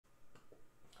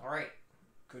All right,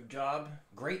 good job,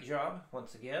 great job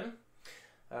once again.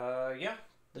 Yeah,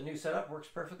 the new setup works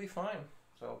perfectly fine,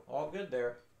 so all good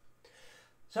there.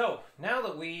 So now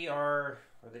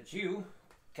that you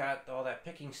got all that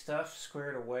picking stuff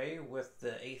squared away with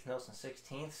the 1/8 notes and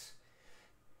 1/16ths,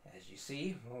 as you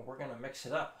see, well, we're going to mix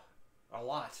it up a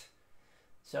lot.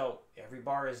 So every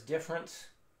bar is different,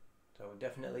 so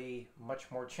definitely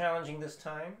much more challenging this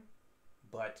time,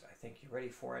 but I think you're ready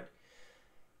for it.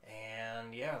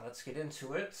 And yeah, let's get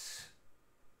into it.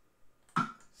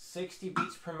 60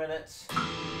 beats per minute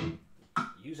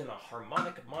using a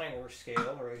harmonic minor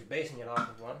scale, or he's basing it off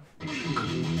of one.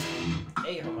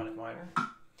 A harmonic minor.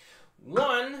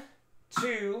 1,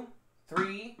 2,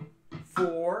 3,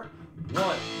 4,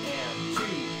 1 and 2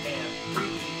 and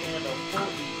 3 and a 4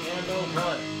 and a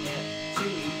 1 and 2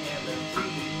 and a 3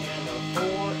 and a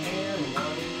 4 and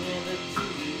 1 and a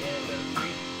 2 and a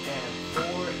 3 and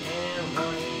 4 and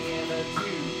 1 and a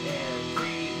 2 and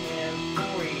 3 and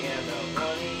 4 and a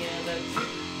 1 and a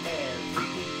 2 and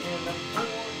 3 and a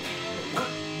 4 and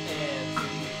 1 and 2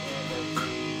 and a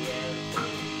 3 and 4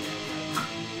 and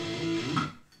a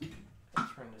 2.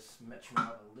 Let's turn this metronome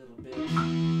up a little bit.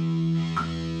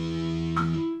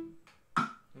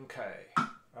 Okay,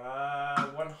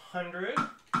 100.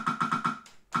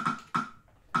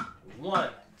 1,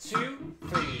 2,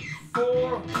 3,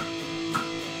 4.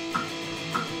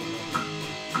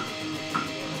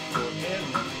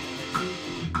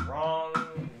 Wrong.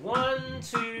 1,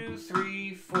 2,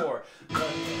 3, 4. 1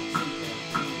 and 2 and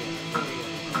 3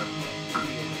 and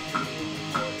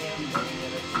 4 and 1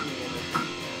 and 2 and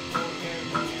 3 and 4 and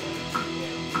 1 and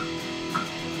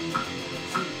a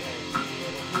 2 and a 3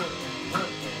 and 4 and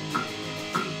 1 and a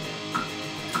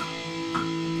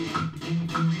 2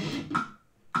 and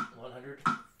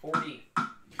 140.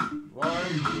 1,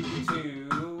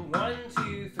 2, 1,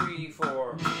 2, 3, 4.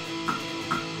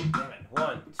 Damn it.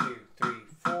 1, 2, 3,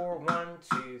 4. 1,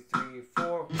 2, 3,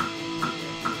 4.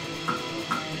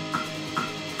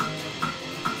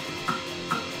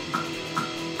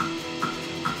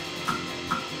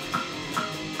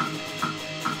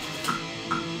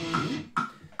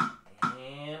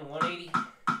 180.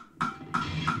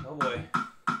 Oh boy.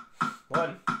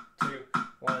 1, 2,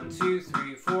 1, 2,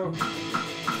 3, 4.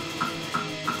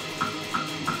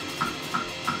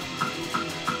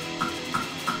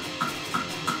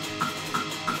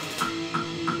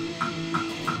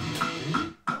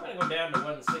 Down to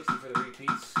 160 for the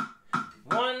repeats.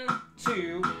 1,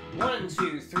 2, 1,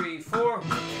 2, 3, 4.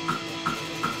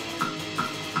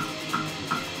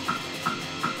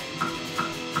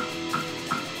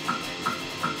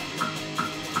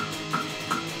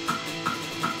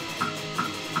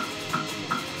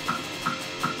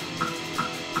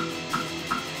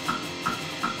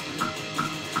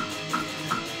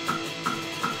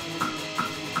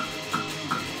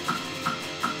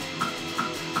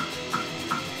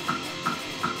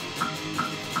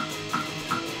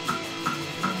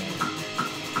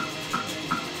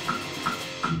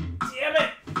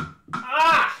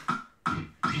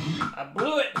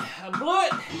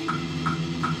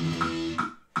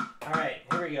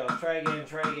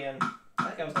 Try again. I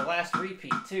think that was the last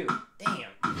repeat too.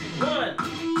 Damn. 1,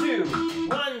 2,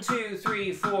 1, 2,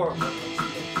 3, 4.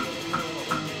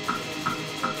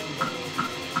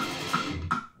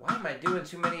 Why am I doing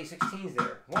too many 16s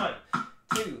there? 1,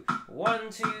 2, 1,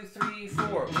 2, 3,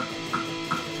 4.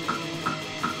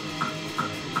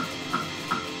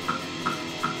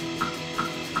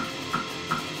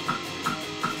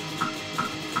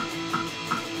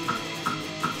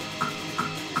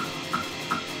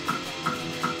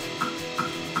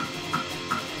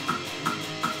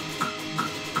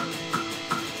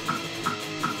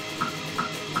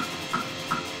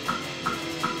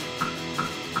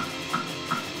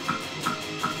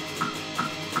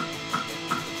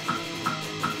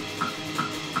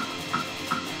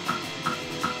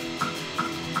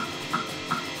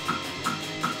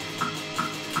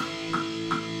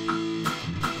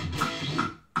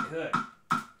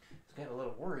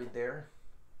 There,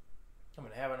 I've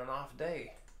been having an off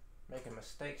day, making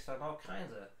mistakes on all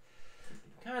kinds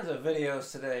of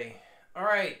videos today. All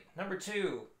right, number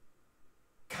 2,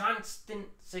 constant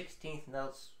 16th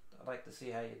notes. I'd like to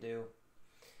see how you do.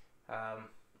 And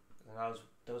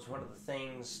that was one of the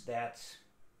things that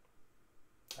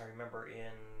I remember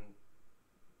in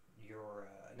your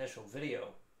initial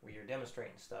video where you're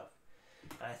demonstrating stuff.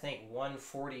 And I think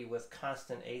 140 with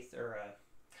constant 8th or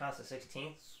constant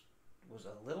 16ths was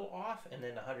a little off, and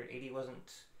then 180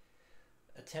 wasn't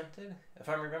attempted, if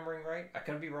I'm remembering right. I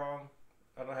could be wrong.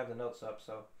 I don't have the notes up,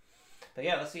 so. But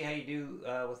yeah, let's see how you do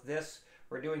with this.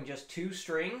 We're doing just 2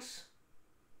 strings,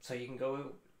 so you can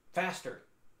go faster,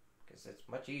 because it's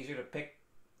much easier to pick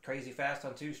crazy fast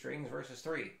on 2 strings versus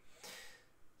 3.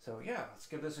 So yeah, let's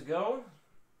give this a go.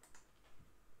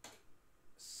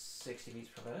 60 beats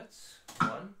per minute.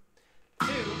 1, 2,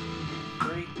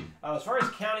 3. As far as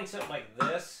counting something like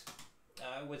this,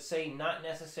 I would say not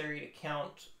necessary to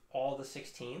count all the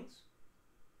 16s.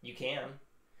 You can.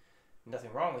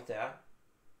 Nothing wrong with that.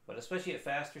 But especially at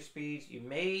faster speeds, you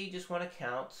may just want to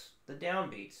count the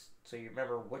downbeats so you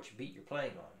remember which beat you're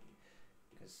playing on.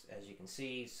 Because as you can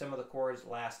see, some of the chords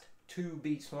last 2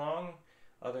 beats long,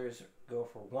 others go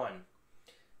for 1.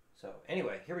 So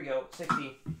anyway, here we go.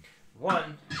 60.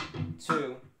 1,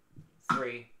 2,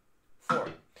 3, 4.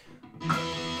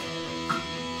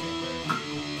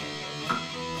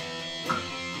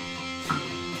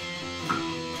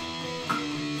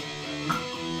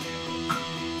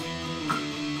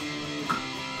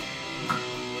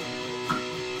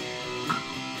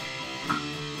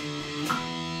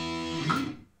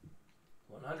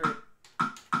 100.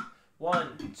 1,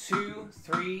 2,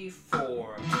 3,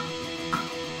 4.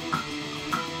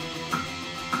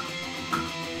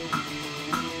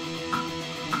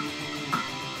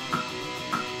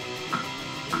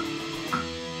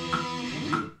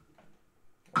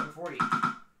 140.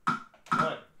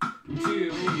 1,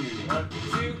 2, 1,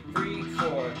 2, 3,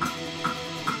 4.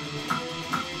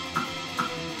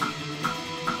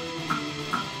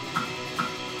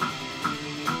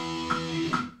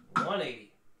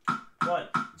 180. 1,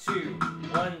 2,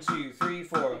 1, 2, 3,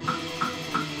 4.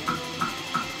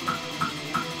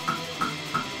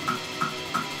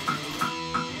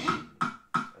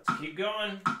 Let's keep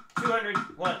going. 200.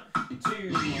 1,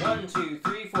 2, 1, 2,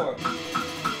 3, 4.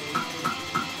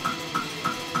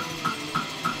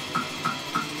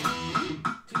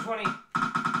 220.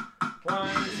 1,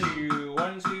 2,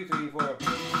 1, 2, 3, 4.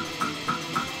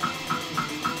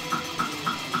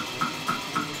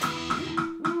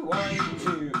 1,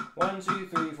 2, 1, 2,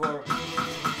 3, 4.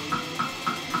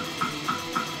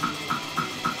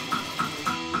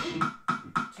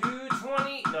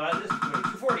 220. No, this is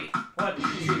 240. 1,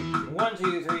 2, 1,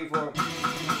 2, 3, 4.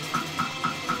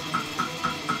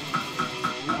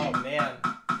 Oh man,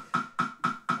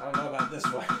 I don't know about this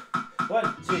one. 1,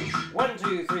 2, 1,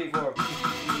 2, 3, 4.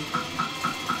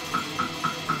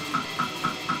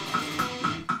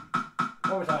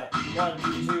 One more time. 1,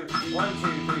 2, 1, 2,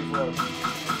 3, 4.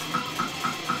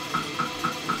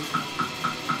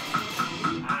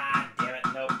 Ah, damn it,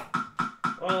 nope.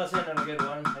 Well, let's end on a good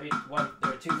one. Maybe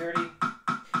 230.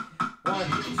 1,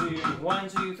 2, 1,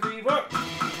 2, 3, 4.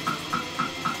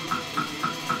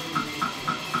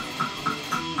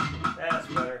 That's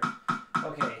better.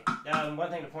 Okay, now one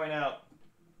thing to point out,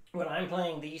 when I'm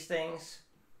playing these things,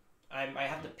 I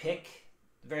have to pick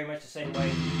very much the same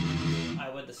way I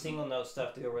would the single note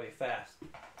stuff to go really fast.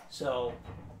 So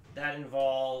that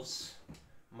involves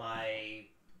my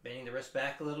bending the wrist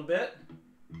back a little bit,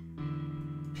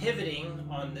 pivoting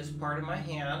on this part of my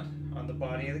hand, on the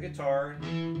body of the guitar,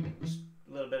 a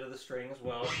little bit of the string as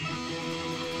well.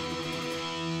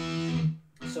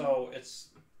 So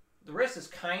the wrist is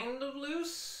kind of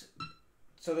loose,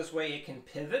 so this way it can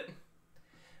pivot,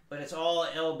 but it's all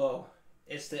elbow.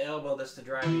 It's the elbow that's the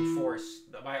driving force.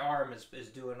 My arm is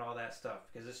doing all that stuff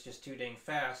because it's just too dang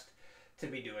fast to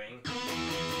be doing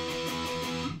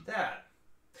that.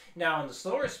 Now on the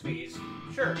slower speeds,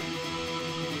 sure,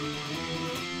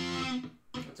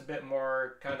 it's a bit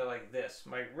more kind of like this.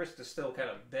 My wrist is still kind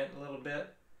of bent a little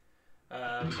bit,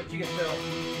 but you can still.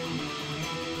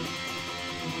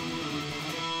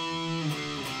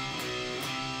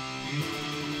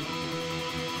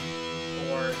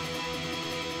 Or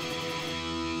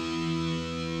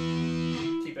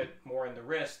keep it more in the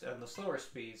wrist on the slower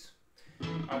speeds.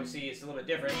 Obviously, it's a little bit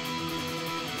different.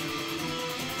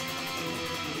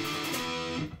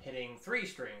 Hitting 3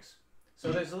 strings.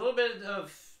 So there's a little bit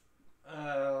of,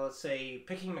 let's say,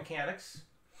 picking mechanics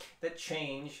that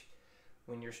change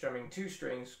when you're strumming 2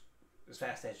 strings as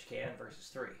fast as you can versus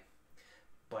 3.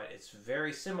 But it's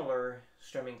very similar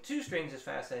strumming 2 strings as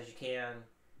fast as you can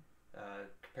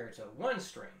compared to 1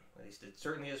 string. At least it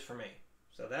certainly is for me.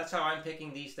 So that's how I'm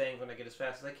picking these things when I get as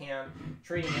fast as I can,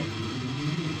 treating it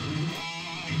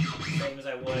same as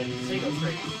I would single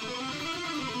strings.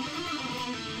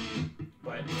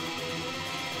 But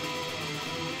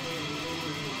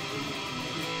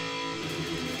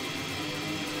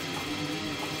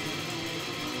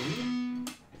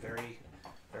very,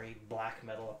 very black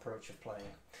metal approach of playing.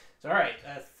 So all right,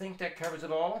 I think that covers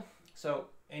it all. So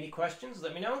any questions,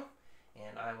 let me know,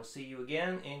 and I will see you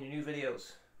again in your new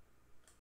videos.